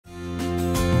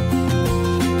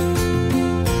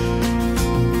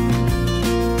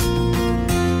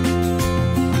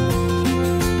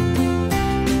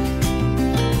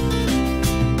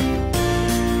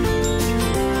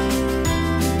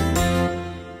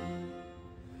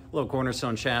Hello,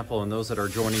 Cornerstone Chapel, and those that are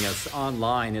joining us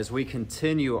online as we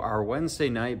continue our Wednesday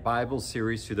night Bible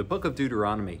series through the book of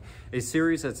Deuteronomy, a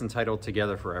series that's entitled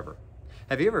Together Forever.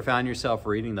 Have you ever found yourself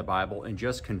reading the Bible and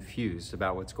just confused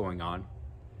about what's going on?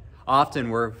 Often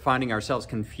we're finding ourselves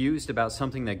confused about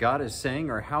something that God is saying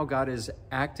or how God is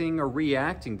acting or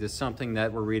reacting to something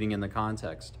that we're reading in the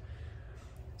context.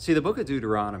 See, the book of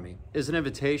Deuteronomy is an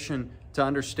invitation to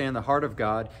understand the heart of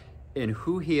God in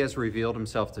who He has revealed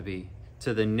Himself to be,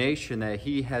 to the nation that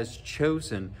He has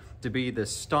chosen to be the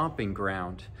stomping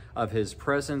ground of His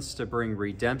presence to bring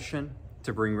redemption,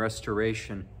 to bring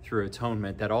restoration through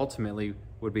atonement that ultimately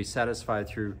would be satisfied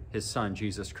through His Son,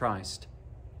 Jesus Christ.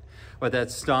 But that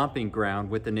stomping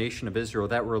ground with the nation of Israel,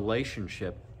 that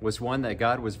relationship, was one that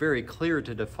God was very clear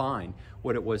to define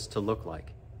what it was to look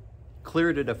like.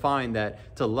 Clear to define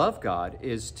that to love God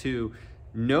is to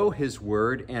know His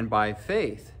word and by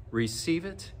faith receive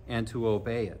it and to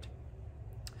obey it.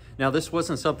 Now, this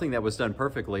wasn't something that was done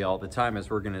perfectly all the time, as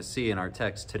we're going to see in our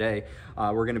text today.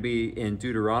 We're going to be in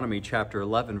Deuteronomy chapter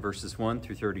 11, verses 1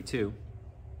 through 32.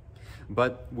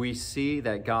 But we see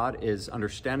that God is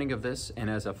understanding of this, and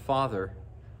as a father,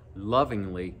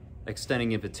 lovingly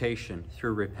extending invitation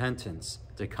through repentance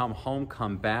to come home,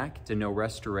 come back, to know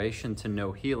restoration, to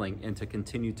know healing, and to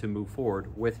continue to move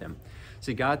forward with Him.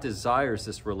 See, God desires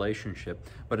this relationship,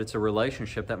 but it's a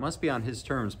relationship that must be on His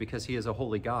terms because He is a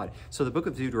holy God. So the book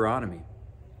of Deuteronomy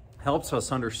helps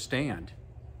us understand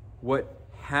what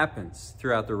happens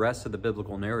throughout the rest of the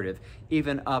biblical narrative,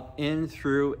 even up in,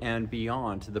 through, and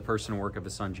beyond to the person and work of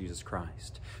His Son, Jesus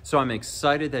Christ. So I'm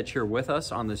excited that you're with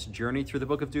us on this journey through the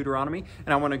book of Deuteronomy,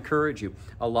 and I want to encourage you.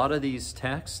 A lot of these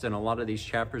texts and a lot of these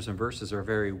chapters and verses are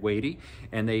very weighty,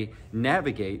 and they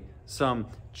navigate some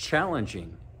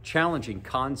challenging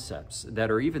concepts that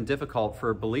are even difficult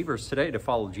for believers today to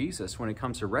follow Jesus when it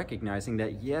comes to recognizing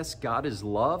that, yes, God is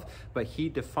love, but He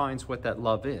defines what that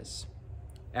love is.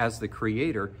 As the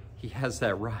Creator, He has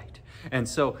that right. And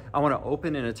so I want to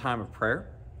open in a time of prayer.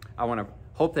 I want to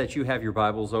hope that you have your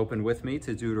Bibles open with me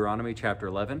to Deuteronomy chapter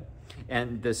 11.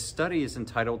 And this study is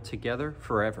entitled Together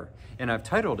Forever. And I've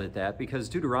titled it that because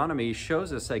Deuteronomy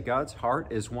shows us that God's heart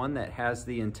is one that has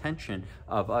the intention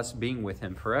of us being with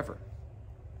Him forever.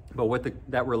 But what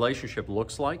that relationship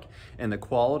looks like and the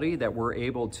quality that we're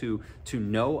able to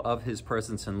know of His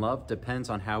presence and love depends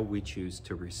on how we choose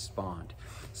to respond.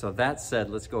 So that said,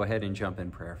 let's go ahead and jump in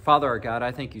prayer. Father, our God,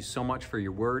 I thank You so much for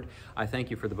Your word. I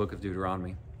thank You for the book of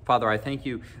Deuteronomy. Father, I thank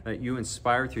You that You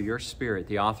inspired through Your Spirit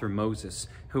the author Moses,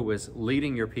 who was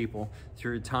leading Your people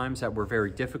through times that were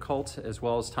very difficult, as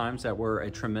well as times that were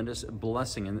a tremendous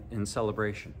blessing in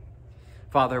celebration.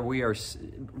 Father, we are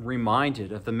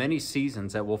reminded of the many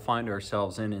seasons that we'll find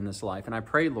ourselves in this life. And I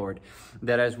pray, Lord,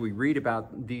 that as we read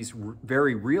about these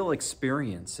very real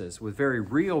experiences with very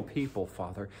real people,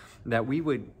 Father, that we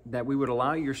would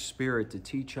allow Your Spirit to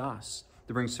teach us,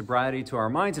 to bring sobriety to our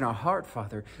minds and our heart,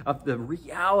 Father, of the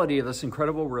reality of this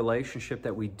incredible relationship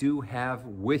that we do have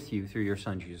with You through Your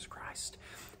Son, Jesus Christ.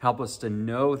 Help us to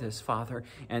know this, Father,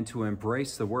 and to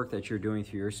embrace the work that You're doing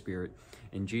through Your Spirit.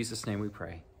 In Jesus' name we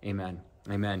pray. Amen.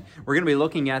 Amen. We're going to be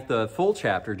looking at the full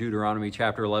chapter, Deuteronomy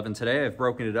chapter 11 today. I've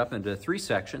broken it up into 3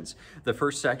 sections. The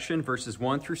first section, verses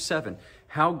 1 through 7,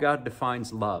 how God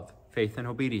defines love, faith, and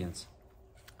obedience.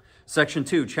 Section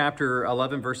 2, chapter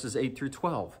 11, verses 8 through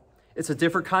 12. It's a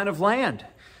different kind of land,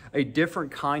 a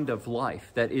different kind of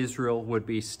life that Israel would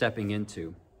be stepping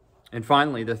into. And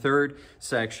finally, the third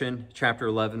section, chapter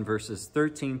 11, verses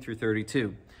 13 through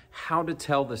 32, how to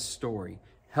tell the story.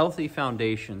 Healthy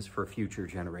foundations for future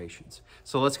generations.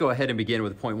 So let's go ahead and begin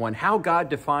with point 1, how God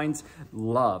defines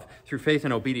love through faith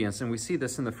and obedience. And we see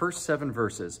this in the first 7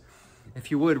 verses. If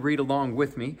you would read along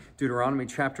with me, Deuteronomy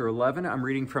chapter 11, I'm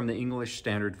reading from the English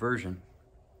Standard Version.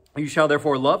 You shall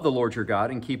therefore love the Lord your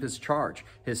God and keep His charge,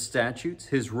 His statutes,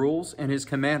 His rules, and His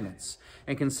commandments.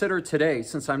 And consider today,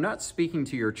 since I'm not speaking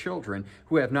to your children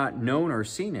who have not known or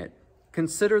seen it,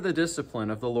 consider the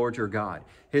discipline of the Lord your God,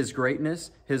 His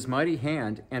greatness, His mighty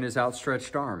hand, and His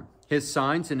outstretched arm, His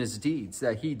signs and His deeds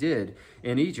that He did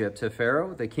in Egypt to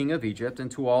Pharaoh, the king of Egypt, and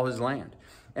to all his land,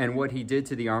 and what He did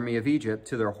to the army of Egypt,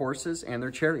 to their horses and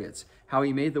their chariots, how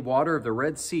He made the water of the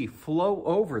Red Sea flow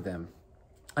over them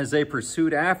as they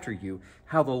pursued after you,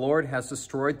 how the Lord has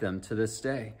destroyed them to this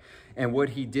day, and what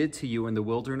He did to you in the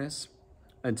wilderness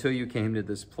until you came to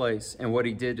this place, and what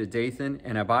He did to Dathan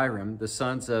and Abiram, the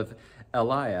sons of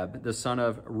Eliab, the son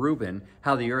of Reuben,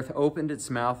 how the earth opened its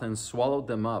mouth and swallowed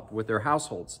them up with their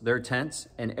households, their tents,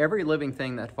 and every living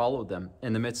thing that followed them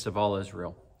in the midst of all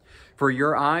Israel. For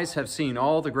your eyes have seen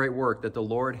all the great work that the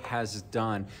Lord has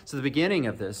done. So the beginning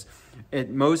of this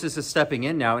Moses is stepping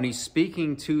in now, and he's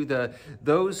speaking to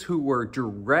those who were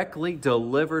directly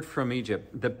delivered from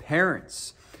Egypt, the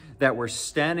parents that were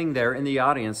standing there in the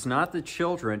audience, not the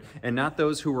children and not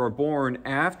those who were born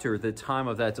after the time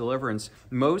of that deliverance.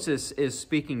 Moses is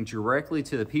speaking directly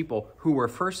to the people who were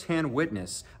firsthand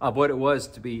witness of what it was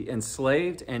to be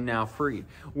enslaved and now freed,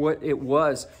 what it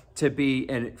was to be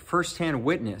a firsthand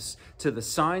witness to the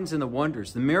signs and the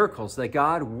wonders, the miracles that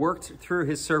God worked through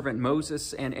his servant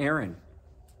Moses and Aaron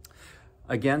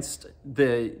against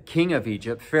the king of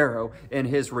Egypt, Pharaoh, and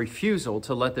his refusal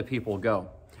to let the people go.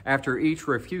 After each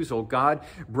refusal, God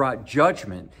brought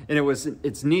judgment. And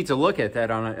it's neat to look at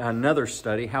that on another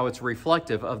study, how it's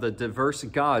reflective of the diverse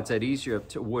gods that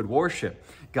Egypt would worship.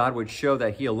 God would show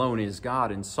that he alone is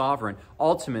God and sovereign,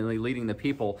 ultimately leading the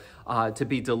people to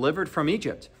be delivered from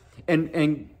Egypt.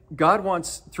 And God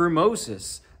wants, through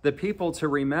Moses, the people to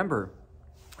remember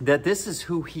that this is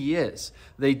who he is.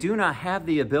 They do not have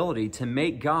the ability to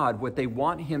make God what they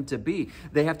want him to be.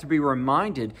 They have to be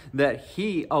reminded that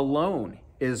he alone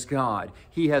is God.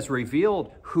 He has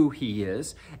revealed who he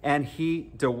is, and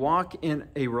to walk in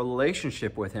a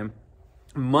relationship with him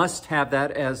must have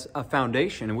that as a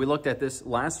foundation. And we looked at this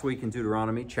last week in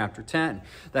Deuteronomy chapter 10,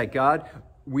 that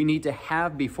we need to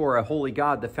have before a holy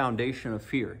God the foundation of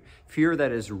fear. Fear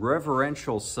that is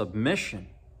reverential submission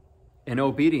and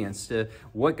obedience to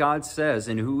what God says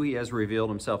and who he has revealed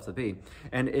himself to be.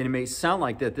 And it may sound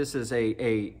like that this is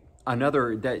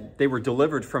that they were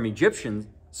delivered from Egyptian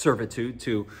servitude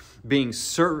to being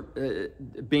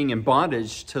in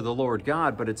bondage to the Lord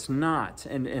God, but it's not.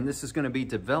 And this is going to be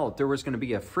developed. There was going to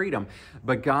be a freedom,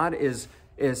 but God is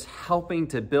helping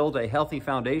to build a healthy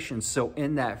foundation, so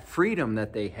in that freedom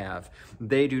that they have,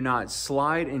 they do not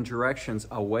slide in directions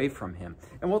away from him.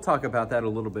 And we'll talk about that a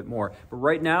little bit more. But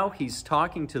right now, he's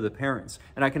talking to the parents,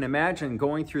 and I can imagine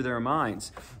going through their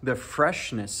minds the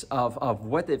freshness of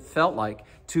what it felt like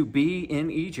to be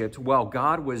in Egypt while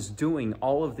God was doing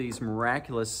all of these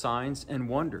miraculous signs and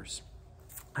wonders.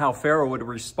 How Pharaoh would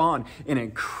respond and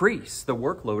increase the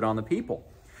workload on the people.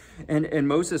 And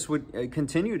Moses would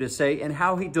continue to say, and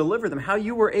how he delivered them, how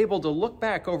you were able to look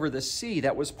back over the sea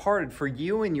that was parted for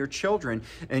you and your children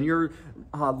and your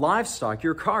livestock,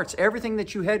 your carts, everything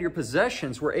that you had, your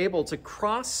possessions, were able to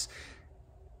cross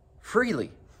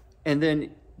freely. And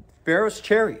then Pharaoh's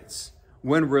chariots,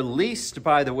 when released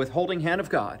by the withholding hand of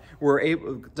God, were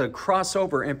able to cross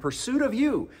over in pursuit of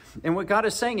you. And what God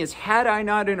is saying is, had I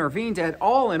not intervened at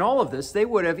all in all of this, they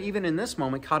would have, even in this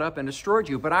moment, caught up and destroyed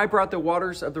you. But I brought the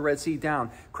waters of the Red Sea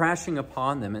down, crashing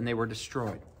upon them, and they were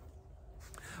destroyed.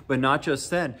 But not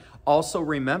just then. Also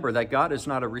remember that God is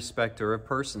not a respecter of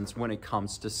persons when it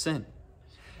comes to sin.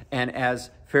 And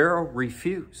as Pharaoh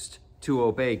refused to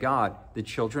obey God, the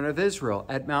children of Israel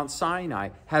at Mount Sinai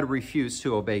had refused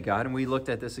to obey God. And we looked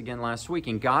at this again last week.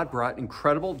 And God brought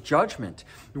incredible judgment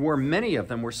where many of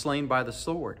them were slain by the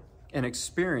sword and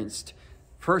experienced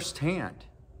firsthand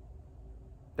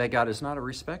that God is not a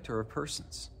respecter of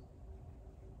persons.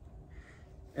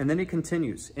 And then he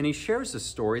continues, and he shares a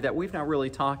story that we've not really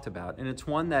talked about, and it's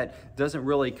one that doesn't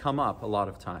really come up a lot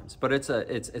of times, but it's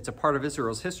a part of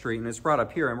Israel's history, and it's brought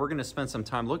up here, and we're going to spend some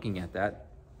time looking at that.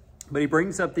 But he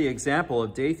brings up the example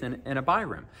of Dathan and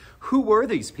Abiram. Who were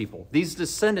these people? These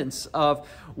descendants of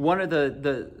one of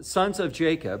the sons of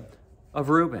Jacob, of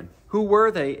Reuben. Who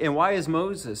were they, and why is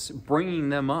Moses bringing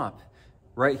them up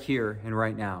right here and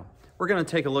right now? We're going to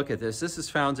take a look at this. This is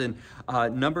found in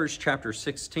Numbers chapter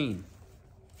 16.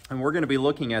 And we're going to be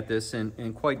looking at this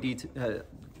in quite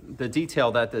the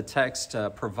detail that the text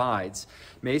provides.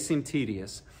 May seem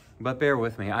tedious, but bear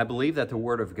with me. I believe that the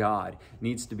Word of God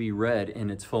needs to be read in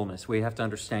its fullness. We have to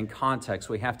understand context.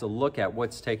 We have to look at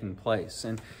what's taking place.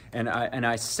 And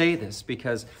I say this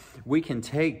because we can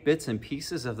take bits and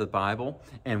pieces of the Bible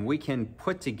and we can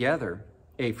put together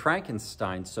a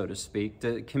Frankenstein, so to speak,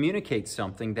 to communicate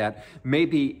something that may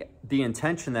be the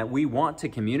intention that we want to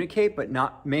communicate, but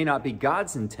may not be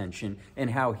God's intention in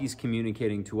how he's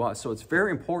communicating to us. So it's very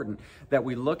important that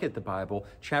we look at the Bible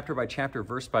chapter by chapter,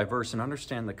 verse by verse, and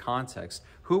understand the context.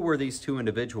 Who were these two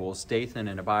individuals, Dathan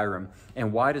and Abiram,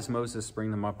 and why does Moses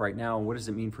bring them up right now, and what does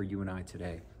it mean for you and I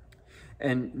today?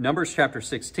 In Numbers chapter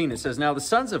 16, it says, "Now the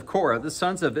sons of Korah, the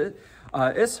sons of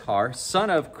Ishar,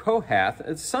 son of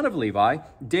Kohath, son of Levi,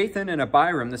 Dathan and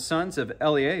Abiram, the sons of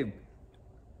Eliab,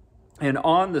 and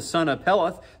On, the son of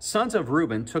Peleth, sons of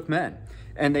Reuben, took men.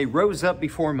 And they rose up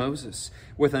before Moses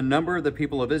with a number of the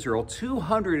people of Israel,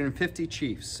 250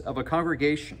 chiefs of a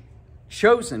congregation.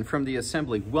 chosen from the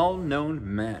assembly, well-known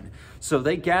men. So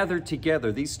they gathered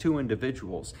together, these two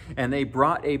individuals, and they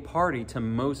brought a party to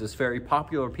Moses, very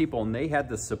popular people, and they had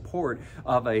the support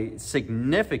of a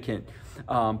significant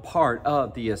part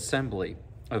of the assembly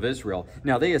of Israel.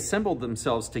 Now they assembled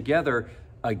themselves together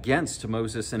against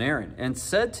Moses and Aaron and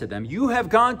said to them, "You have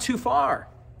gone too far,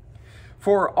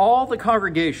 for all the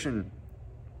congregation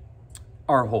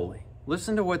are holy."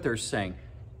 Listen to what they're saying.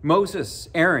 Moses,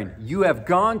 Aaron, you have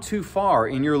gone too far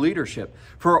in your leadership.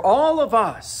 For all of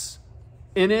us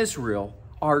in Israel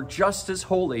are just as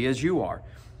holy as you are.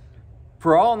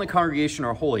 For all in the congregation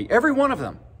are holy, every one of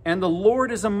them, and the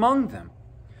Lord is among them.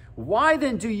 Why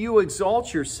then do you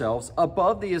exalt yourselves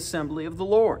above the assembly of the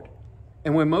Lord?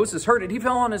 And when Moses heard it, he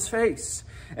fell on his face.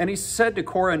 And he said to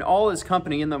Korah and all his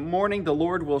company, "In the morning the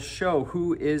Lord will show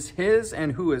who is his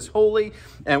and who is holy,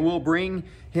 and will bring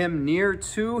him near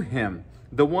to him.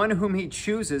 The one whom he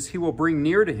chooses, he will bring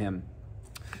near to him.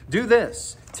 Do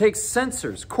this, take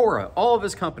censers, Korah, all of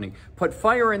his company, put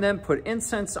fire in them, put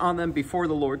incense on them before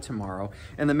the Lord tomorrow.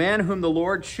 And the man whom the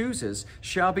Lord chooses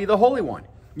shall be the Holy One.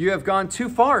 You have gone too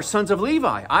far, sons of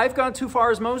Levi." I've gone too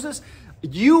far as Moses.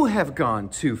 You have gone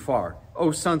too far,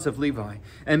 O sons of Levi.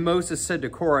 And Moses said to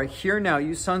Korah, "Hear now,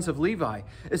 you sons of Levi,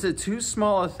 is it too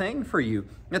small a thing for you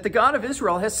that the God of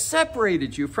Israel has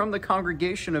separated you from the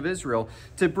congregation of Israel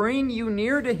to bring you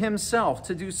near to himself,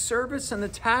 to do service in the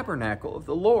tabernacle of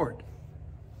the Lord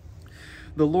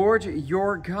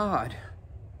your God,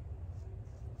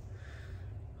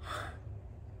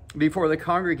 before the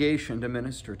congregation to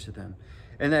minister to them,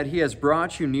 and that he has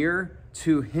brought you near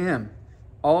to him,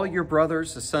 all your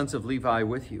brothers, the sons of Levi,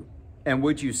 with you? And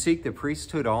would you seek the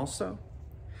priesthood also?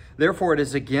 Therefore it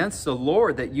is against the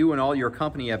Lord that you and all your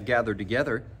company have gathered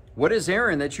together. What is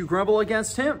Aaron that you grumble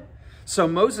against him?" So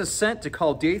Moses sent to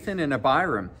call Dathan and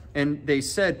Abiram, and they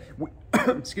said,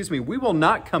 "We will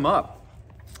not come up.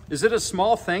 Is it a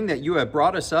small thing that you have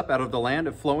brought us up out of the land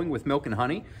of flowing with milk and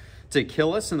honey to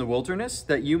kill us in the wilderness,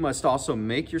 that you must also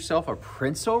make yourself a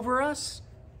prince over us?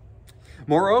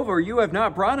 Moreover, you have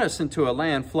not brought us into a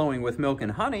land flowing with milk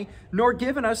and honey, nor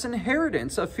given us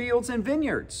inheritance of fields and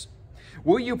vineyards.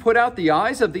 Will you put out the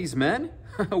eyes of these men?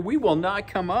 We will not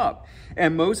come up."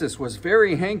 And Moses was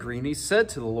very angry, and he said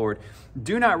to the Lord,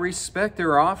 "Do not respect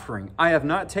their offering. I have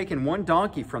not taken one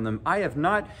donkey from them. I have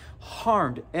not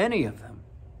harmed any of them."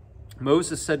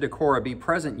 Moses said to Korah, "Be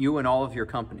present, you and all of your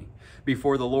company,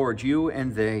 before the Lord, you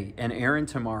and they, and Aaron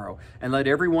tomorrow. And let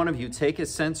every one of you take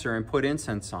his censer and put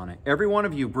incense on it. Every one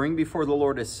of you bring before the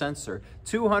Lord his censer.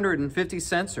 250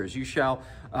 censers you shall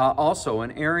also,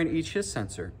 and Aaron each his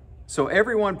censer. So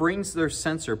everyone brings their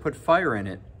censer, put fire in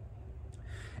it,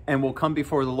 and will come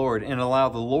before the Lord, and allow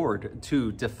the Lord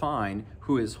to define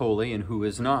who is holy and who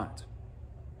is not."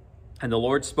 And the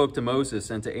Lord spoke to Moses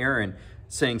and to Aaron,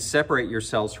 saying, "Separate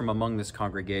yourselves from among this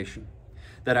congregation,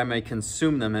 that I may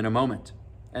consume them in a moment."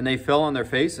 And they fell on their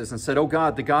faces and said, "O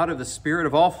God, the God of the spirit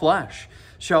of all flesh,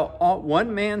 shall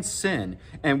one man sin,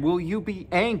 and will you be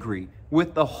angry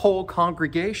with the whole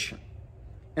congregation?"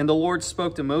 And the Lord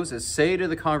spoke to Moses, "Say to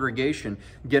the congregation,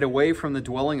 get away from the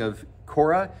dwelling of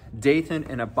Korah, Dathan,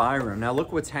 and Abiram." Now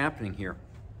look what's happening here.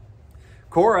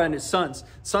 Korah and his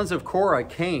sons of Korah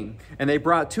came, and they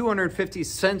brought 250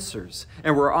 censers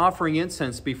and were offering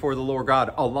incense before the Lord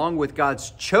God, along with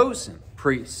God's chosen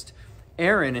priest,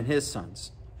 Aaron and his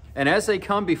sons. And as they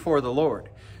come before the Lord,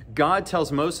 God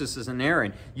tells Moses and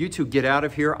Aaron, "You two get out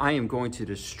of here. I am going to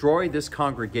destroy this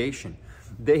congregation.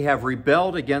 They have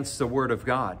rebelled against the word of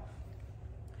God."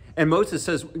 And Moses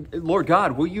says, "Lord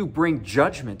God, will you bring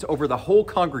judgment over the whole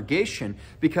congregation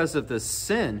because of the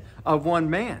sin of one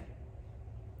man?"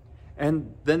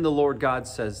 And then the Lord God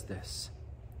says this,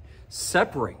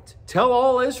 "Separate, tell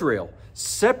all Israel,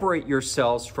 separate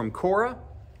yourselves from Korah,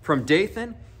 from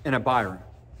Dathan, and Abiram.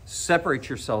 Separate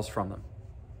yourselves from them."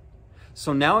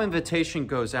 So now invitation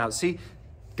goes out. See,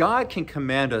 God can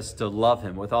command us to love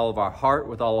him with all of our heart,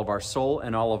 with all of our soul,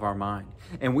 and all of our mind.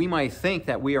 And we might think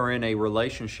that we are in a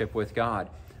relationship with God.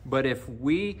 But if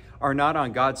we are not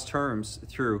on God's terms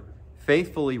through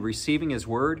faithfully receiving his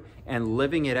word and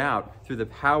living it out through the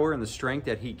power and the strength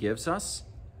that he gives us,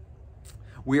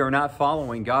 we are not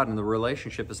following God, and the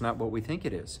relationship is not what we think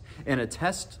it is. And a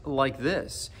test like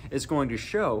this is going to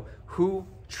show who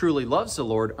truly loves the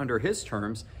Lord under his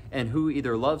terms and who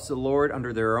either loves the Lord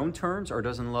under their own terms or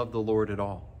doesn't love the Lord at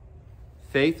all.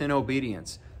 Faith and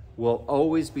obedience will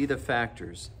always be the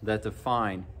factors that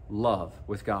define love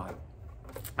with God.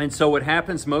 And so what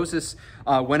happens, Moses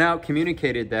went out,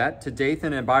 communicated that to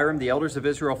Dathan and Abiram. The elders of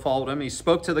Israel followed him. He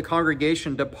spoke to the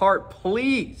congregation, "Depart,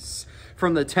 please,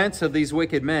 from the tents of these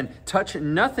wicked men. Touch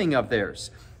nothing of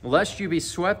theirs. lest you be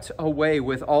swept away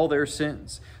with all their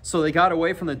sins. So they got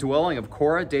away from the dwelling of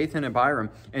Korah, Dathan, and Abiram.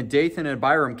 And Dathan and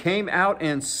Abiram came out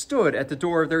and stood at the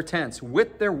door of their tents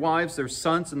with their wives, their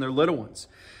sons, and their little ones.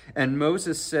 And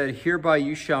Moses said, hereby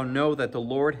you shall know that the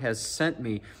Lord has sent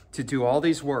me to do all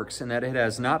these works, and that it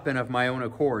has not been of my own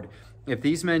accord. If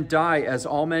these men die as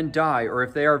all men die, or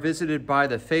if they are visited by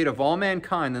the fate of all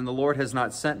mankind, then the Lord has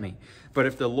not sent me. But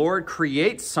if the Lord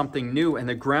creates something new, and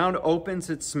the ground opens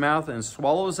its mouth and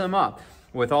swallows them up,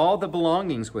 with all the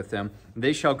belongings with them,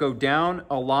 they shall go down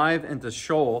alive into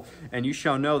Sheol, and you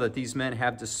shall know that these men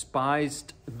have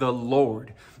despised the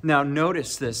Lord. Now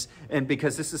notice this, and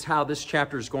because this is how this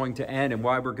chapter is going to end, and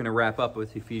why we're going to wrap up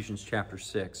with Ephesians chapter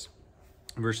 6.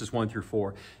 Verses 1 through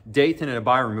 4. Dathan and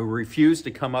Abiram, who refused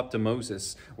to come up to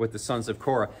Moses with the sons of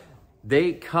Korah,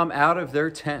 they come out of their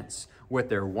tents with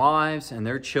their wives and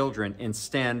their children and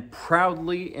stand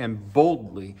proudly and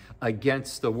boldly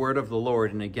against the word of the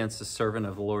Lord and against the servant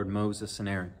of the Lord, Moses and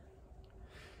Aaron.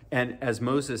 And as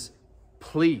Moses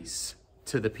pleads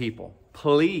to the people,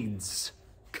 pleads,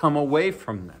 come away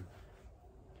from them.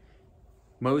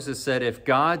 Moses said, if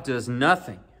God does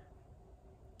nothing,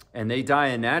 and they die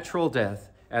a natural death,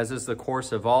 as is the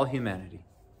course of all humanity,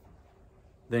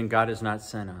 then God has not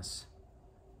sent us.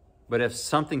 But if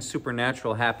something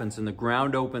supernatural happens and the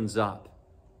ground opens up,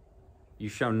 you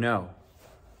shall know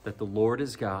that the Lord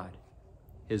is God,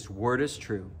 his word is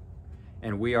true,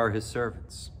 and we are his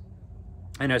servants.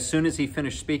 And as soon as he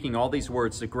finished speaking all these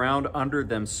words, the ground under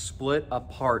them split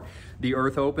apart. The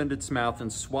earth opened its mouth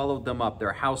and swallowed them up,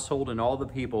 their household and all the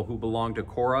people who belonged to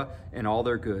Korah and all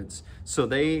their goods. So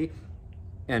they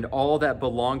and all that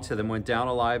belonged to them went down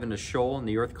alive into Sheol, and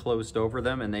the earth closed over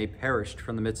them, and they perished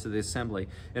from the midst of the assembly.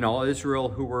 And all Israel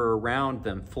who were around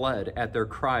them fled at their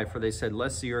cry, for they said,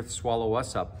 lest the earth swallow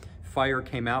us up. Fire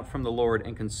came out from the Lord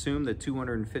and consumed the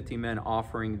 250 men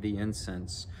offering the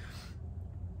incense.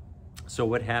 So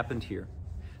what happened here?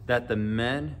 That the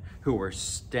men who were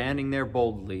standing there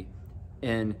boldly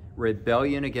in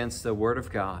rebellion against the word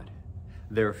of God,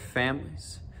 their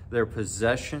families, their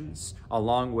possessions,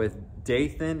 along with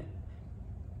Dathan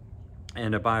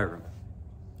and Abiram,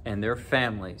 and their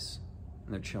families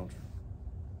and their children,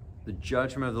 the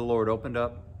judgment of the Lord opened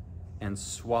up and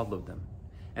swallowed them.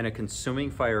 And a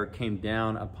consuming fire came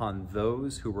down upon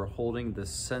those who were holding the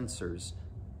censers,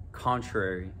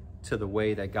 contrary to the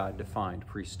way that God defined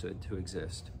priesthood to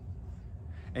exist.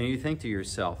 And you think to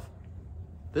yourself,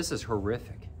 this is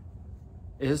horrific.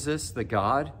 Is this the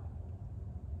God?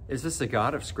 Is this the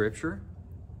God of Scripture?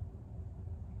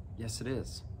 Yes, it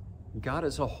is. God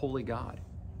is a holy God.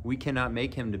 We cannot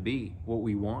make him to be what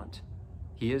we want.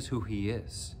 He is who he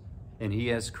is. And he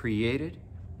has created,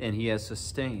 and he has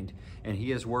sustained, and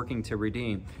he is working to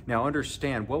redeem. Now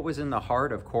understand, what was in the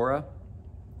heart of Korah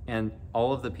and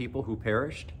all of the people who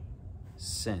perished?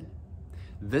 Sin.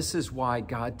 This is why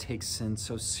God takes sin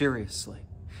so seriously,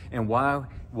 and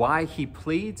why he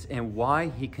pleads and why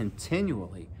he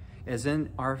continually is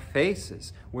in our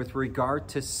faces with regard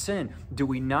to sin. Do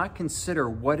we not consider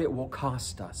what it will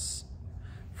cost us?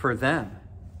 For them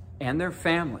and their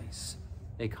families,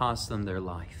 it cost them their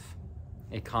life.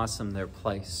 It cost them their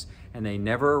place, and they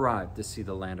never arrived to see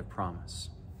the land of promise.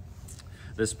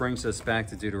 This brings us back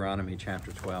to Deuteronomy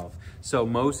chapter 12. So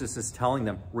Moses is telling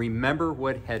them, remember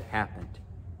what had happened.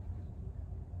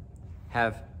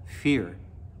 Have fear,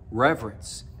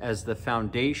 reverence as the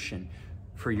foundation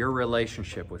for your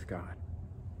relationship with God.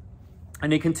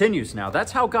 And he continues now.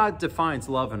 That's how God defines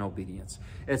love and obedience.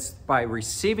 It's by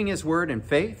receiving his word in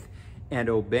faith and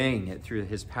obeying it through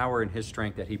his power and his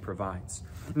strength that he provides.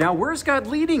 Now, where's God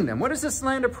leading them? What is this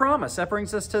land of promise? That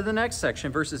brings us to the next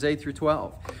section, verses 8 through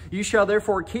 12. You shall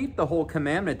therefore keep the whole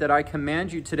commandment that I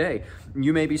command you today.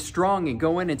 You may be strong and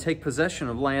go in and take possession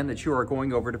of land that you are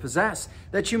going over to possess,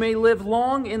 that you may live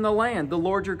long in the land the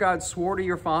Lord your God swore to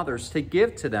your fathers to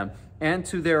give to them and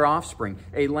to their offspring,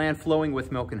 a land flowing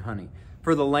with milk and honey.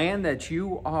 For the land that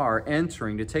you are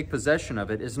entering to take possession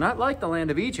of it is not like the land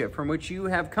of Egypt from which you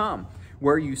have come,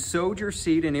 where you sowed your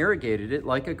seed and irrigated it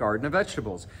like a garden of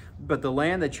vegetables. But the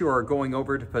land that you are going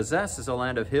over to possess is a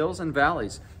land of hills and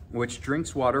valleys, which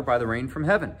drinks water by the rain from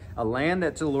heaven, a land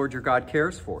that the Lord your God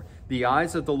cares for. The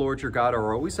eyes of the Lord your God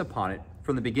are always upon it,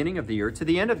 from the beginning of the year to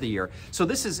the end of the year. So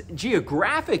this is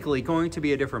geographically going to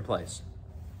be a different place.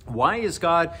 Why is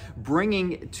God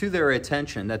bringing to their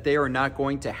attention that they are not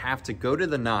going to have to go to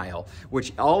the Nile,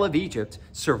 which all of Egypt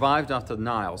survived off the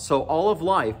Nile? So all of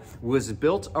life was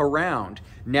built around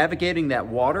navigating that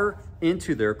water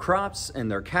into their crops and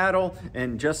their cattle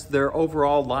and just their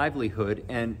overall livelihood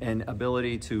and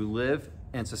ability to live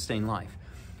and sustain life.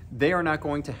 They are not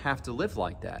going to have to live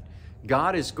like that.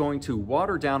 God is going to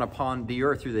water down upon the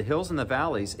earth through the hills and the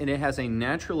valleys, and it has a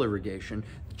natural irrigation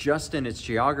just in its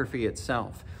geography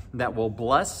itself that will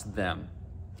bless them.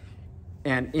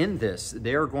 And in this,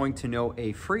 they are going to know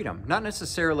a freedom, not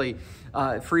necessarily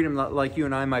freedom like you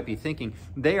and I might be thinking.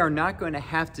 They are not going to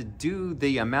have to do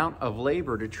the amount of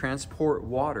labor to transport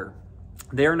water.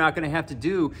 They are not going to have to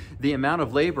do the amount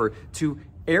of labor to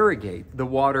irrigate the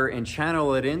water and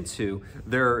channel it into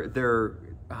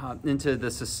into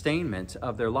the sustainment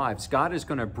of their lives. God is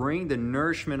going to bring the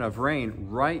nourishment of rain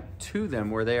right to them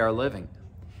where they are living.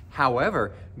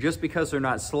 However, just because they're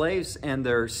not slaves and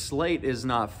their slate is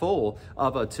not full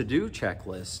of a to-do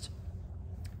checklist,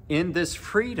 in this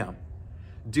freedom,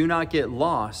 do not get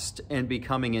lost in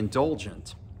becoming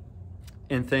indulgent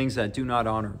in things that do not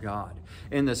honor God.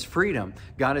 In this freedom,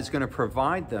 God is going to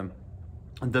provide them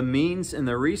the means and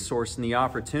the resource and the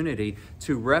opportunity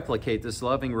to replicate this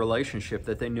loving relationship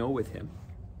that they know with Him.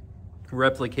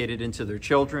 Replicate it into their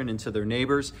children, into their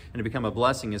neighbors, and to become a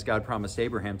blessing as God promised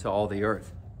Abraham to all the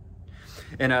earth.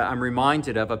 And I'm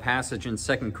reminded of a passage in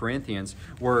 2 Corinthians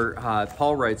where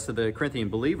Paul writes to the Corinthian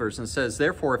believers and says,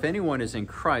 "Therefore, if anyone is in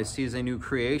Christ, he is a new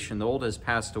creation. The old has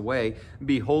passed away.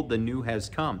 Behold, the new has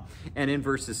come." And in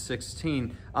verses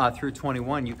 16 through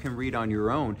 21, you can read on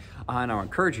your own, and I'll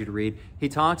encourage you to read. He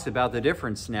talks about the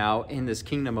difference now in this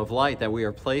kingdom of light that we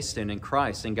are placed in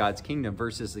Christ, in God's kingdom,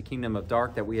 versus the kingdom of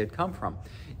dark that we had come from.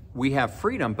 We have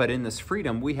freedom, but in this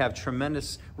freedom, we have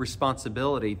tremendous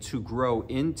responsibility to grow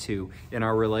into in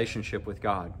our relationship with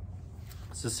God.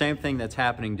 It's the same thing that's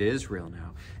happening to Israel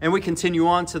now. And we continue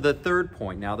on to the third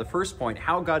point now. The first point,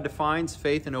 how God defines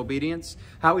faith and obedience,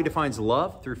 how He defines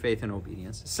love through faith and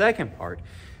obedience. Second part,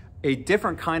 a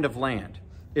different kind of land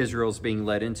Israel's being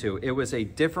led into. It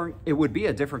would be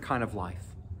a different kind of life.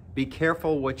 Be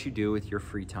careful what you do with your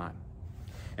free time.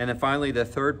 And then finally, the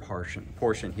third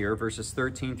portion here, verses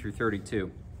 13 through 32.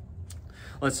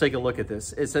 Let's take a look at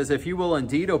this. It says, "If you will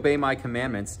indeed obey my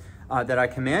commandments that I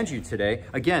command you today,"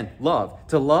 again,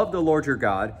 to love the Lord your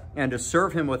God and to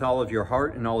serve Him with all of your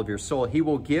heart and all of your soul, He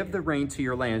will give the rain to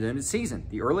your land in its season,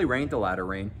 the early rain, the latter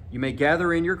rain. You may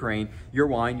gather in your grain, your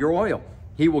wine, your oil.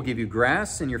 He will give you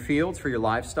grass in your fields for your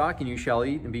livestock, and you shall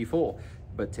eat and be full.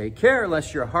 But take care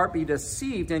lest your heart be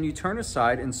deceived and you turn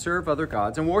aside and serve other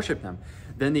gods and worship them.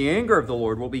 Then the anger of the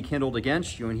Lord will be kindled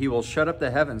against you, and He will shut up the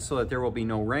heavens so that there will be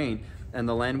no rain, and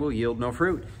the land will yield no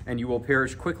fruit, and you will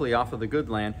perish quickly off of the good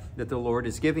land that the Lord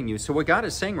is giving you. So what God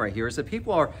is saying right here is that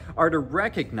people are to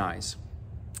recognize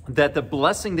that the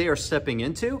blessing they are stepping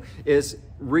into is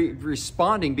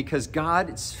responding because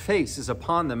God's face is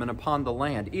upon them and upon the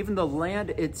land. Even the land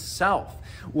itself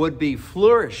would be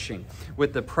flourishing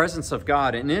with the presence of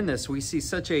God. And in this, we see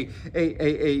such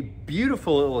a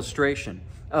beautiful illustration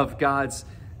of God's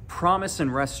promise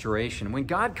and restoration. When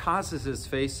God causes His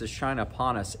face to shine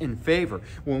upon us in favor,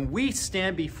 when we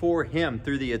stand before Him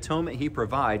through the atonement He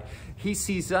provides, He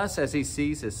sees us as He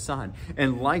sees His Son,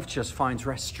 and life just finds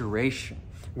restoration.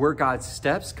 Where God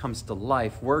steps comes to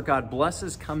life. Where God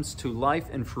blesses comes to life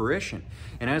and fruition.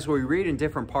 And as we read in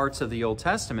different parts of the Old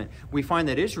Testament, we find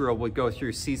that Israel would go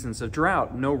through seasons of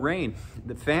drought, no rain,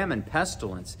 the famine,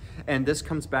 pestilence. And this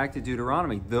comes back to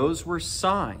Deuteronomy. Those were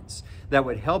signs that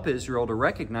would help Israel to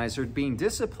recognize they're being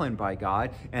disciplined by God,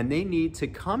 and they need to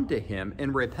come to Him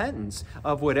in repentance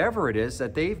of whatever it is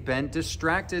that they've been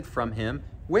distracted from Him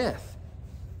with.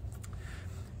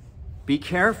 Be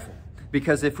careful.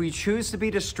 Because if we choose to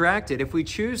be distracted, if we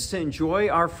choose to enjoy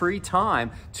our free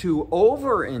time, to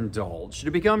overindulge,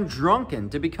 to become drunken,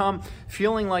 to become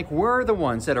feeling like we're the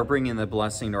ones that are bringing the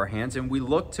blessing to our hands, and we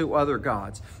look to other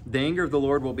gods, the anger of the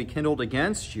Lord will be kindled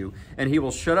against you, and He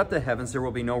will shut up the heavens. There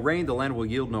will be no rain. The land will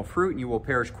yield no fruit, and you will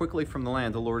perish quickly from the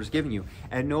land the Lord has given you.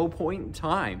 At no point in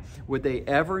time would they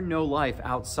ever know life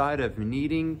outside of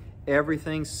needing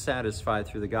everything satisfied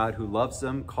through the God who loves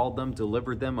them, called them,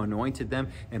 delivered them, anointed them,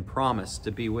 and promised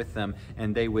to be with them,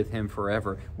 and they with Him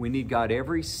forever. We need God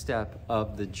every step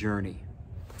of the journey.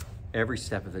 Every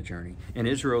step of the journey. And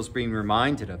Israel's being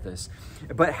reminded of this.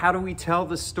 But how do we tell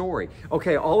the story?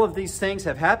 Okay, all of these things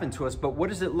have happened to us, but what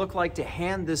does it look like to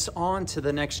hand this on to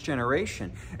the next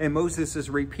generation? And Moses is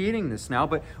repeating this now,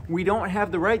 but we don't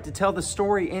have the right to tell the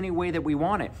story any way that we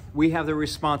want it. We have the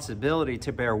responsibility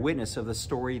to bear witness of the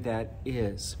story that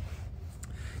is.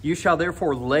 You shall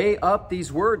therefore lay up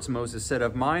these words, Moses said,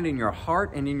 of mine in your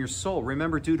heart and in your soul.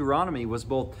 Remember, Deuteronomy was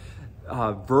both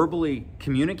verbally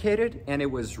communicated and it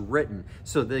was written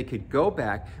so they could go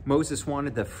back. Moses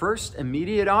wanted the first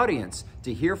immediate audience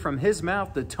to hear from his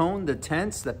mouth the tone, the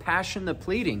tense, the passion, the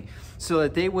pleading, so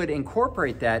that they would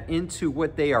incorporate that into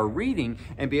what they are reading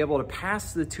and be able to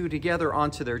pass the two together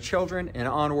onto their children and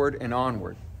onward and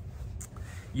onward.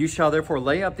 You shall therefore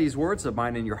lay up these words of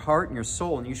mine in your heart and your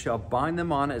soul, and you shall bind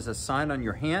them on as a sign on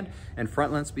your hand and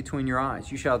frontlets between your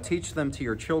eyes. You shall teach them to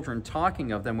your children,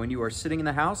 talking of them when you are sitting in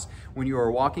the house, when you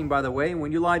are walking by the way, and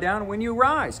when you lie down, and when you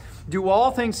rise. Do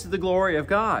all things to the glory of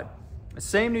God. The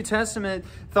same New Testament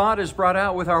thought is brought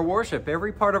out with our worship,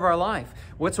 every part of our life.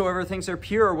 Whatsoever things are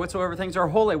pure, whatsoever things are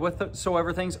holy,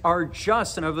 whatsoever things are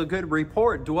just and of a good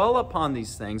report, dwell upon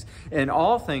these things. In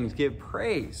all things give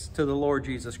praise to the Lord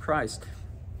Jesus Christ.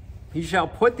 You shall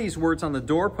put these words on the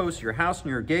doorposts of your house and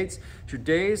your gates. Your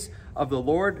days of the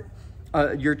Lord,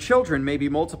 your children may be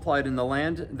multiplied in the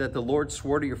land that the Lord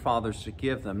swore to your fathers to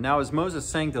give them. Now, is Moses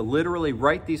saying to literally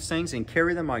write these things and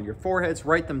carry them on your foreheads,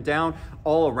 write them down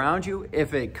all around you?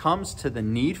 If it comes to the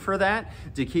need for that,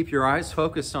 to keep your eyes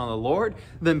focused on the Lord,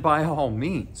 then by all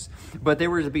means. But they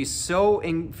were to be so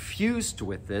infused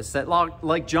with this that,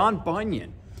 like John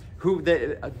Bunyan,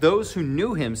 those who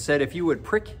knew him said if you would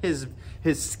prick his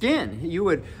skin, you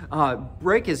would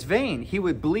break his vein, he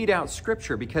would bleed out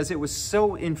Scripture because it was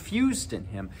so infused in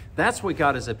him. That's what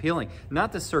God is appealing.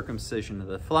 Not the circumcision of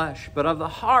the flesh, but of the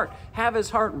heart. Have his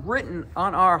heart written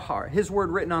on our heart, his word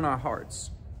written on our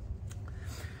hearts.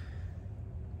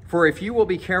 For if you will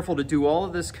be careful to do all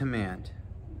of this command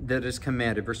that is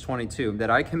commanded, verse 22, that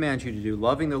I command you to do,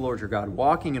 loving the Lord your God,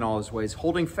 walking in all his ways,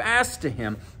 holding fast to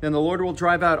him, then the Lord will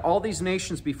drive out all these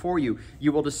nations before you.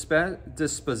 You will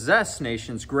dispossess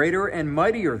nations greater and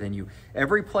mightier than you.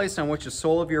 Every place on which the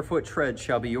sole of your foot treads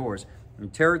shall be yours. Your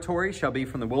territory shall be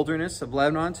from the wilderness of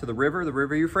Lebanon to the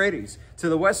river Euphrates, to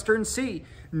the western sea.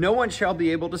 No one shall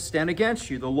be able to stand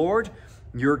against you. The Lord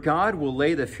your God will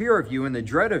lay the fear of you and the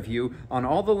dread of you on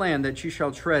all the land that you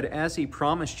shall tread as he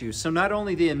promised you. So not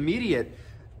only the immediate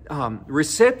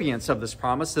recipients of this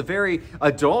promise, the very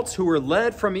adults who were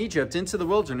led from Egypt into the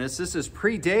wilderness, this is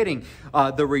predating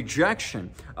the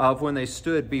rejection of when they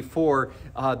stood before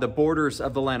the borders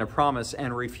of the land of promise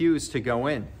and refused to go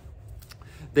in.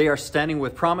 They are standing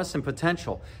with promise and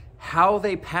potential. How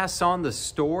they pass on the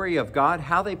story of God,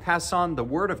 how they pass on the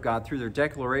word of God through their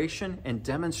declaration and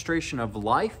demonstration of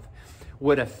life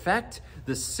would affect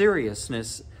the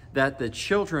seriousness that the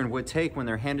children would take when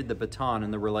they're handed the baton in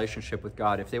the relationship with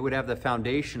God. If they would have the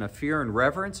foundation of fear and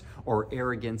reverence or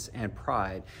arrogance and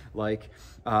pride, like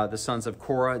the sons of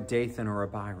Korah, Dathan, or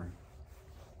Abiram.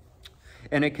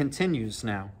 And it continues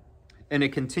now. And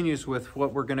it continues with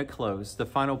what we're going to close, the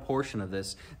final portion of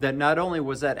this, that not only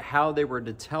was that how they were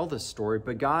to tell the story,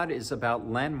 but God is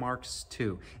about landmarks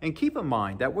too. And keep in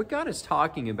mind that what God is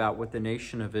talking about with the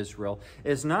nation of Israel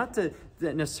is not to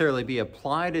necessarily be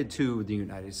applied to the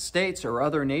United States or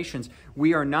other nations.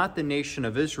 We are not the nation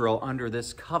of Israel under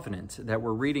this covenant that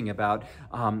we're reading about,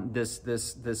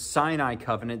 this Sinai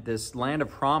covenant, this land of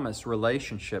promise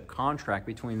relationship, contract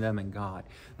between them and God.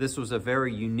 This was a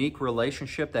very unique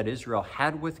relationship that Israel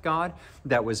had with God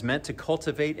that was meant to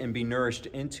cultivate and be nourished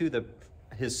into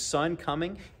his son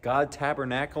coming, God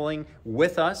tabernacling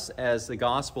with us as the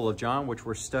Gospel of John, which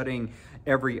we're studying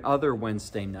every other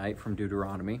Wednesday night from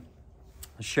Deuteronomy,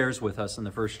 shares with us in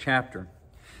the first chapter.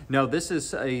 Now, this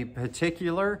is a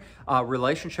particular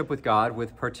relationship with God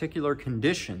with particular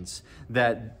conditions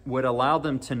that would allow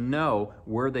them to know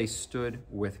where they stood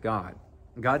with God.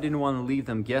 God didn't want to leave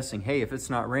them guessing, hey, if it's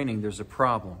not raining, there's a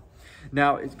problem.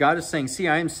 Now, God is saying, see,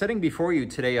 I am setting before you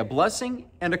today a blessing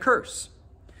and a curse.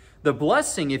 The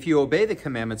blessing if you obey the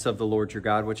commandments of the Lord your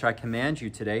God, which I command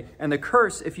you today, and the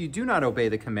curse if you do not obey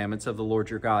the commandments of the Lord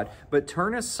your God, but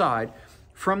turn aside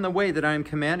from the way that I am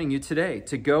commanding you today,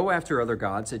 to go after other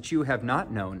gods that you have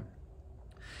not known.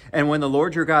 And when the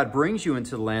Lord your God brings you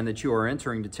into the land that you are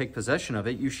entering to take possession of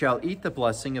it, you shall eat the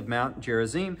blessing of Mount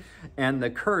Gerizim and the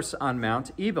curse on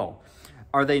Mount Ebal.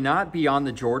 Are they not beyond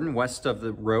the Jordan, west of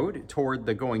the road, toward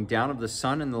the going down of the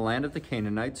sun in the land of the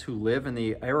Canaanites who live in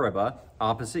the Arabah,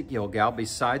 opposite Gilgal,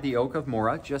 beside the oak of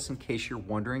Morah, just in case you're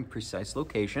wondering precise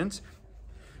locations?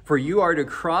 For you are to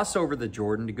cross over the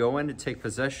Jordan to go in to take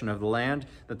possession of the land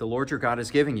that the Lord your God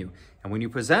is giving you. And when you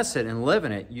possess it and live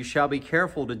in it, you shall be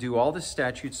careful to do all the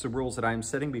statutes, the rules that I am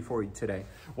setting before you today.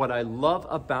 What I love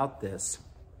about this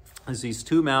is these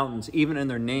two mountains, even in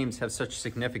their names, have such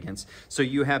significance. So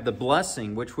you have the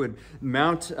blessing, which would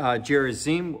Mount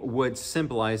Gerizim would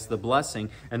symbolize the blessing,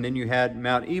 and then you had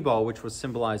Mount Ebal, which would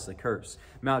symbolize the curse.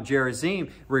 Mount Gerizim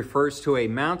refers to a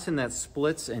mountain that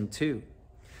splits in two.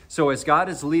 So as God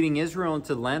is leading Israel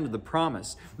into the land of the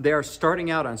promise, they are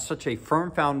starting out on such a firm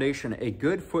foundation, a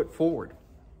good foot forward.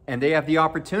 And they have the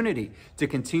opportunity to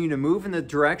continue to move in the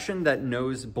direction that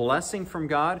knows blessing from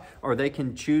God, or they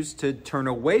can choose to turn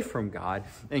away from God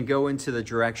and go into the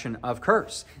direction of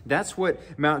curse. That's what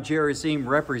Mount Gerizim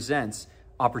represents: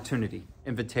 opportunity,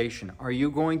 invitation. Are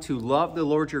you going to love the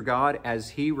Lord your God as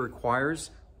he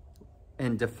requires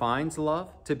and defines love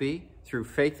to be, through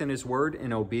faith in his word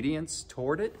and obedience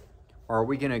toward it? Or are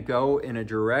we going to go in a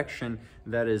direction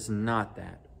that is not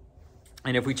that?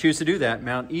 And if we choose to do that,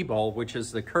 Mount Ebal, which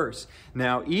is the curse.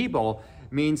 Now, Ebal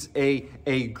means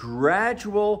a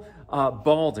gradual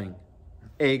balding,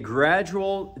 a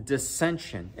gradual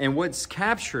dissension. And what's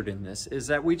captured in this is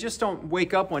that we just don't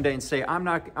wake up one day and say, I'm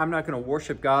not going to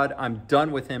worship God, I'm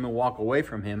done with him, and walk away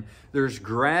from him. There's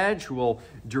gradual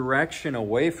direction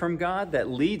away from God that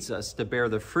leads us to bear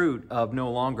the fruit of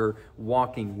no longer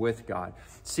walking with God.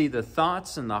 See, the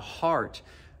thoughts and the heart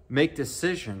make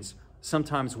decisions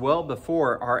sometimes well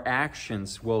before our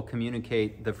actions will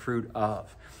communicate the fruit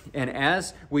of. And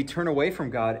as we turn away from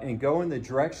God and go in the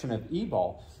direction of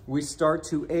Ebal, we start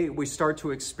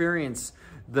to experience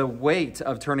the weight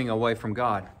of turning away from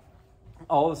God.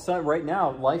 All of a sudden, right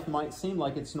now, life might seem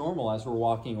like it's normal as we're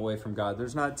walking away from God.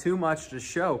 There's not too much to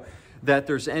show that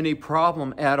there's any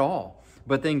problem at all.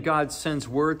 But then God sends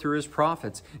word through his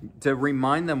prophets to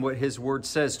remind them what his word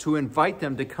says, to invite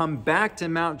them to come back to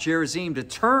Mount Gerizim, to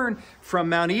turn from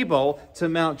Mount Ebal to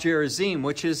Mount Gerizim,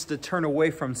 which is to turn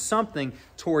away from something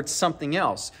towards something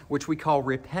else, which we call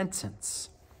repentance.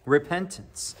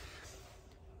 Repentance.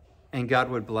 And God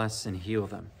would bless and heal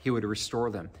them. He would restore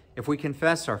them. If we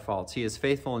confess our faults, he is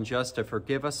faithful and just to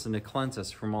forgive us and to cleanse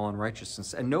us from all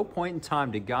unrighteousness. At no point in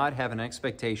time did God have an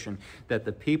expectation that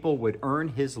the people would earn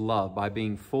his love by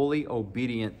being fully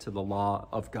obedient to the law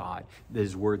of God,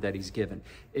 his word that he's given.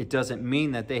 It doesn't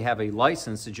mean that they have a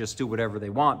license to just do whatever they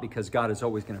want because God is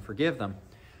always going to forgive them.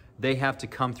 They have to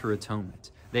come through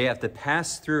atonement. They have to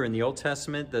pass through, in the Old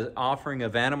Testament, the offering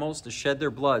of animals to shed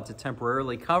their blood to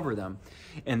temporarily cover them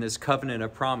in this covenant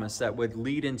of promise that would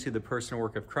lead into the personal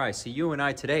work of Christ. See, you and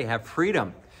I today have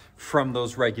freedom from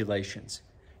those regulations.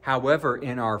 However,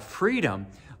 in our freedom,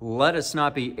 let us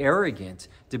not be arrogant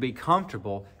to be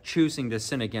comfortable choosing to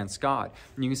sin against God.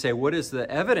 And you can say, what is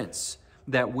the evidence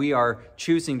that we are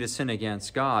choosing to sin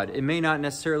against God? It may not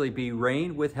necessarily be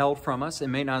rain withheld from us. It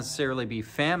may not necessarily be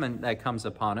famine that comes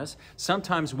upon us.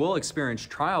 Sometimes we'll experience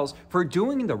trials for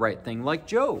doing the right thing, like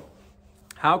Job.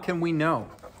 How can we know?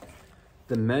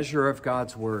 The measure of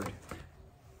God's word.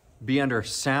 Be under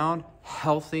sound,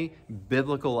 healthy,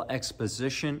 biblical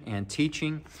exposition and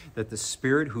teaching, that the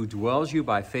Spirit who dwells you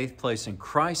by faith placed in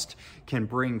Christ can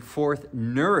bring forth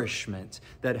nourishment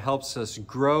that helps us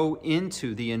grow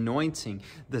into the anointing,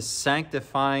 the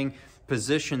sanctifying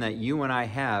position that you and I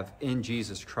have in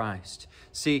Jesus Christ.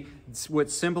 See,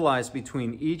 what's symbolized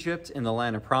between Egypt and the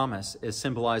land of promise is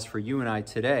symbolized for you and I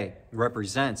today,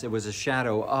 represents, it was a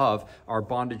shadow of our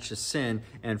bondage to sin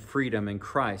and freedom in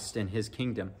Christ and his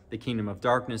kingdom, the kingdom of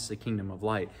darkness, the kingdom of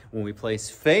light. When we place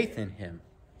faith in him,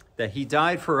 that he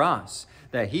died for us,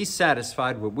 that he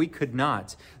satisfied what we could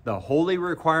not, the holy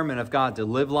requirement of God to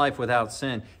live life without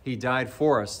sin. He died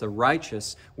for us, the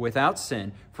righteous without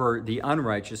sin, for the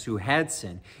unrighteous who had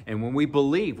sin. And when we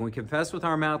believe, when we confess with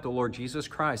our mouth the Lord Jesus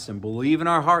Christ and believe in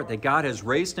our heart that God has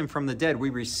raised him from the dead, we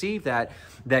receive that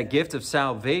gift of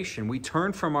salvation. We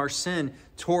turn from our sin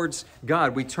towards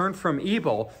God. We turn from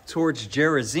Ebal towards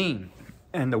Gerizim.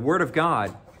 And the word of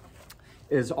God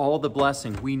is all the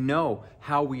blessing. We know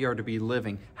how we are to be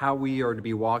living, how we are to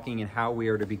be walking, and how we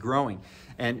are to be growing.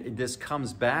 And this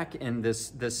comes back in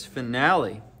this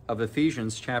finale of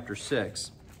Ephesians chapter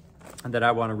 6 that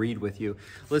I want to read with you.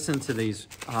 Listen to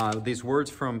these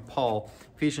words from Paul,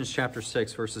 Ephesians chapter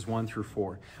 6, verses 1 through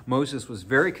 4. Moses was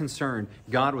very concerned,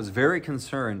 God was very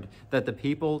concerned that the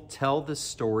people tell the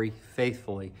story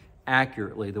faithfully,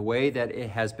 accurately, the way that it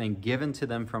has been given to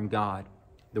them from God,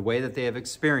 the way that they have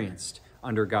experienced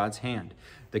under God's hand,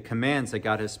 the commands that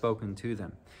God has spoken to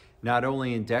them, not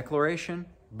only in declaration,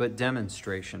 but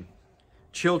demonstration.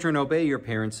 Children, obey your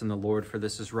parents in the Lord, for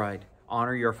this is right.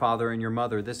 Honor your father and your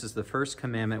mother. This is the first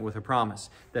commandment with a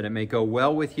promise, that it may go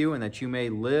well with you and that you may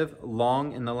live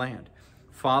long in the land.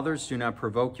 Fathers, do not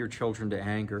provoke your children to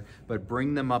anger, but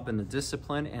bring them up in the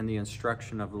discipline and the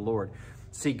instruction of the Lord.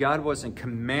 See, God wasn't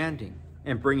commanding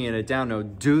and bringing it down. No,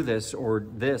 do this or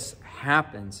this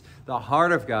happens. The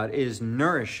heart of God is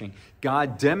nourishing.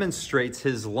 God demonstrates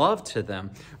his love to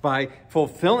them by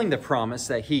fulfilling the promise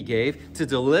that he gave to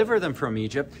deliver them from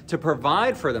Egypt, to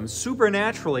provide for them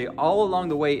supernaturally all along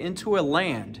the way into a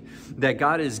land that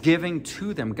God is giving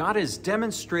to them. God has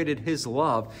demonstrated his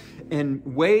love in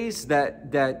ways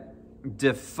that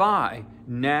defy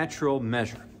natural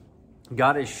measure.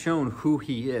 God has shown who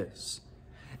he is.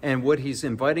 And what he's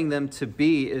inviting them to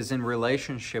be is in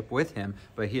relationship with him.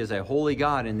 But he is a holy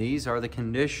God, and these are the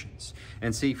conditions.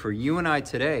 And see, for you and I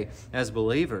today, as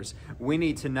believers, we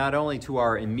need to not only to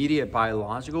our immediate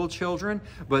biological children,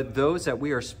 but those that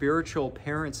we are spiritual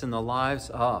parents in the lives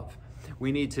of.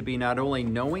 We need to be not only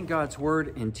knowing God's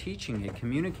word and teaching it,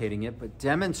 communicating it, but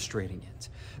demonstrating it.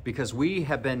 Because we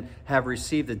have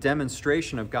received the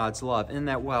demonstration of God's love in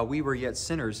that while we were yet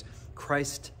sinners,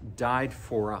 Christ died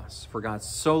for us. For God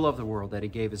so loved the world that he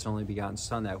gave his only begotten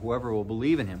Son, that whoever will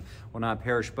believe in him will not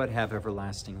perish but have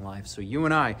everlasting life. So you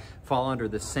and I fall under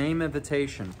the same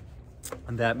invitation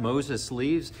that Moses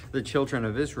leaves the children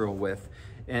of Israel with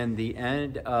in the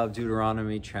end of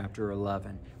Deuteronomy chapter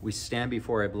 11. We stand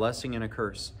before a blessing and a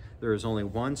curse. There is only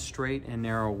one straight and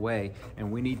narrow way,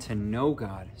 and we need to know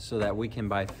God so that we can,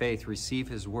 by faith, receive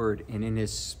his word, and in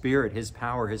his spirit, his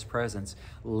power, his presence,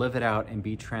 live it out and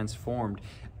be transformed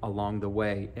along the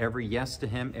way. Every yes to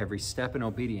him, every step in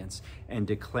obedience, and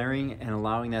declaring and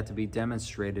allowing that to be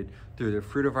demonstrated through the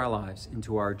fruit of our lives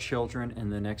into our children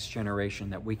and the next generation,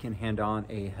 that we can hand on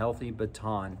a healthy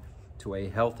baton to a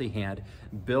healthy hand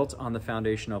built on the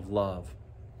foundation of love.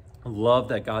 Love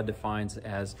that God defines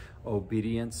as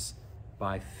obedience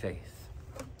by faith.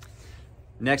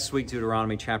 Next week,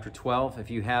 Deuteronomy chapter 12.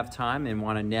 If you have time and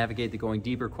want to navigate the going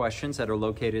deeper questions that are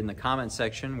located in the comment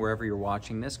section wherever you're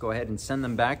watching this, go ahead and send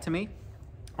them back to me.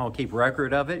 I'll keep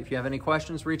record of it. If you have any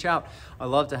questions, reach out. I'd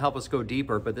love to help us go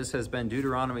deeper, but this has been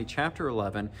Deuteronomy chapter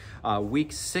 11,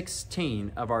 week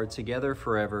 16 of our Together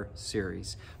Forever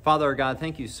series. Father our God,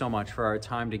 thank you so much for our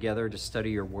time together to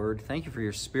study your word. Thank you for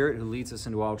your spirit who leads us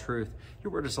into all truth.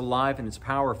 Your word is alive and it's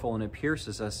powerful and it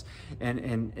pierces us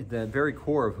and at the very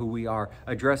core of who we are,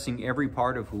 addressing every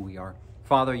part of who we are.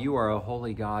 Father, you are a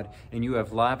holy God, and you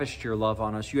have lavished your love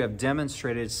on us. You have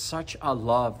demonstrated such a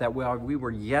love that while we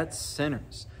were yet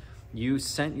sinners, you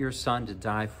sent your Son to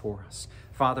die for us.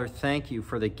 Father, thank you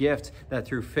for the gift that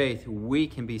through faith we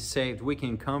can be saved. We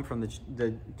can come from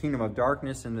the kingdom of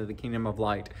darkness into the kingdom of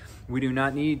light. We do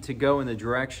not need to go in the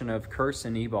direction of curse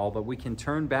and evil, but we can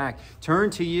turn back,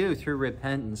 turn to you through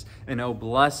repentance and know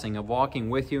blessing of walking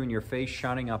with you and your face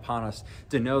shining upon us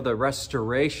to know the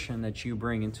restoration that you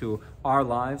bring into our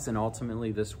lives and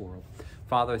ultimately this world.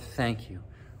 Father, thank you.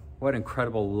 What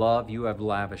incredible love you have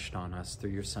lavished on us through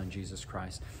your Son, Jesus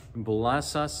Christ.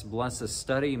 Bless us, bless the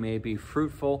study. May it be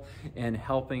fruitful in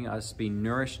helping us be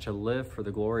nourished to live for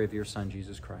the glory of your Son,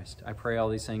 Jesus Christ. I pray all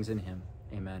these things in him.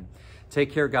 Amen.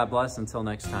 Take care. God bless. Until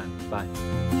next time.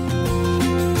 Bye.